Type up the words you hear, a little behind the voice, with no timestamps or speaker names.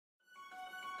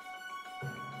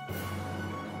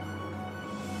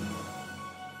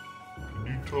Can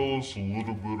you tell us a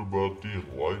little bit about the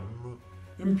Enlightenment?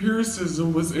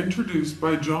 Empiricism was introduced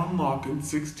by John Locke in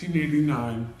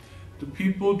 1689. The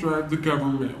people drive the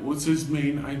government was his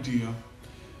main idea.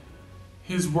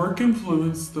 His work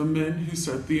influenced the men who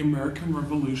set the American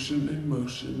Revolution in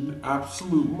motion.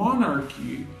 Absolute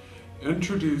monarchy,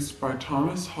 introduced by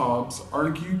Thomas Hobbes,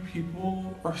 argued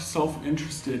people are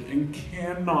self-interested and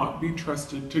cannot be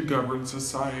trusted to govern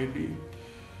society.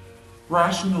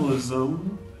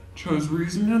 Rationalism chose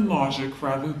reason and logic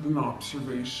rather than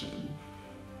observation.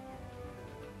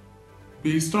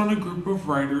 Based on a group of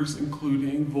writers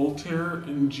including Voltaire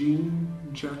and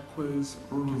Jean-Jacques Rousseau,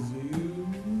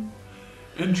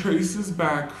 and traces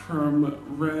back from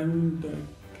Ren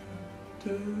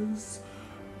Descartes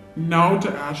now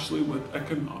to Ashley with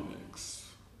economics.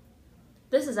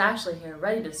 This is Ashley here,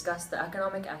 ready to discuss the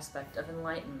economic aspect of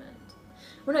Enlightenment.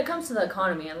 When it comes to the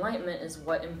economy, Enlightenment is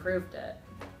what improved it.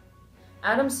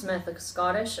 Adam Smith, a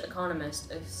Scottish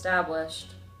economist,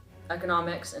 established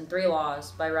economics and 3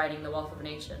 laws by writing The Wealth of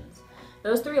Nations.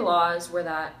 Those 3 laws were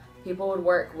that people would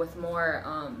work with more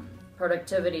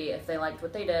productivity if they liked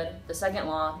what they did. The second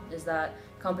law is that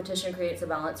competition creates a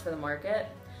balance for the market.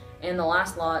 And the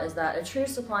last law is that a true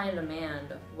supply and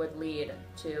demand would lead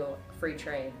to free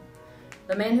trade.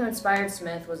 The man who inspired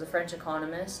Smith was a French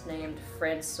economist named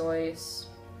François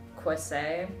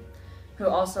Coisset, who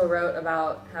also wrote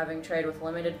about having trade with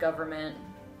limited government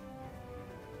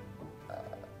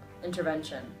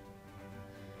intervention.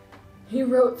 He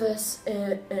wrote this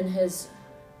in his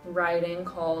writing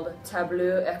called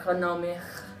Tableau économique,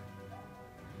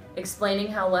 explaining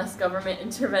how less government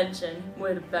intervention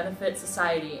would benefit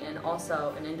society and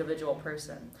also an individual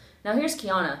person. Now here's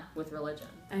Kiana with religion.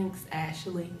 Thanks,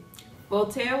 Ashley.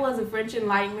 Voltaire was a French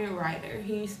Enlightenment writer.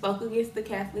 He spoke against the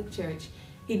Catholic Church.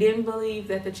 He didn't believe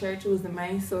that the church was the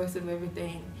main source of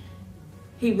everything.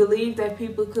 He believed that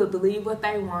people could believe what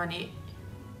they wanted.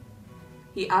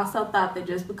 He also thought that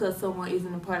just because someone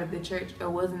isn't a part of the church or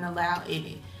wasn't allowed in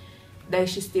it, they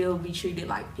should still be treated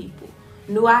like people.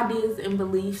 New ideas and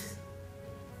beliefs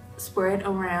spread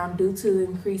around due to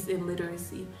increase in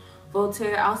literacy.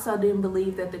 Voltaire also didn't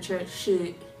believe that the church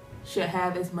should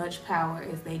have as much power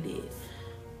as they did.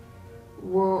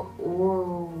 Rousseau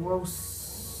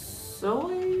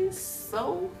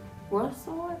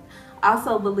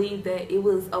also believed that it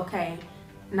was okay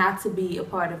not to be a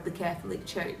part of the Catholic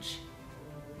Church.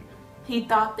 He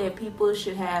thought that people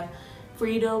should have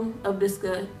freedom of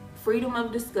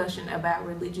discussion about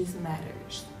religious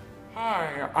matters.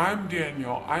 Hi, I'm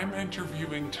Daniel. I'm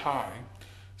interviewing Ty.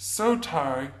 So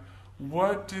Ty,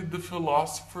 what did the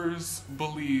philosophers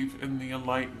believe in the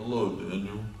Enlightenment? Hello,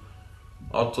 Daniel.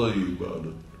 I'll tell you about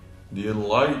it. The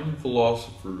enlightened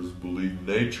philosophers believed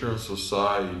nature and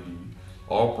society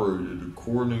operated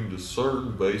according to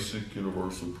certain basic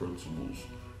universal principles,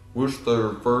 which they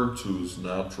referred to as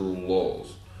natural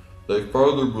laws. They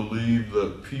further believed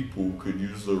that people could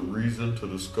use their reason to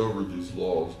discover these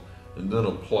laws and then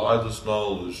apply this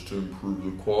knowledge to improve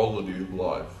the quality of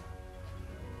life.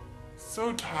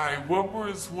 So Ty, what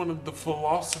was one of the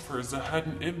philosophers that had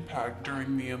an impact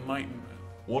during the Enlightenment?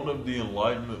 One of the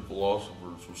Enlightenment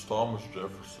philosophers was Thomas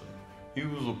Jefferson. He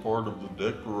was a part of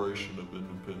the Declaration of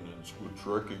Independence, which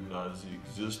recognized the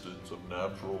existence of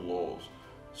natural laws,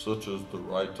 such as the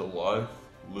right to life,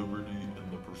 liberty,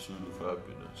 and the pursuit of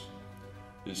happiness.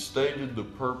 It stated the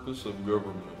purpose of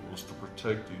government was to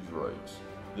protect these rights.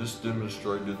 This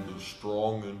demonstrated the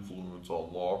strong influence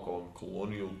on Locke on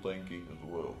colonial thinking as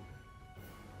well.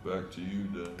 Back to you,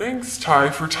 Dan. Thanks, Ty,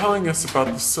 for telling us about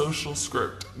the social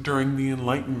script during the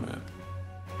Enlightenment.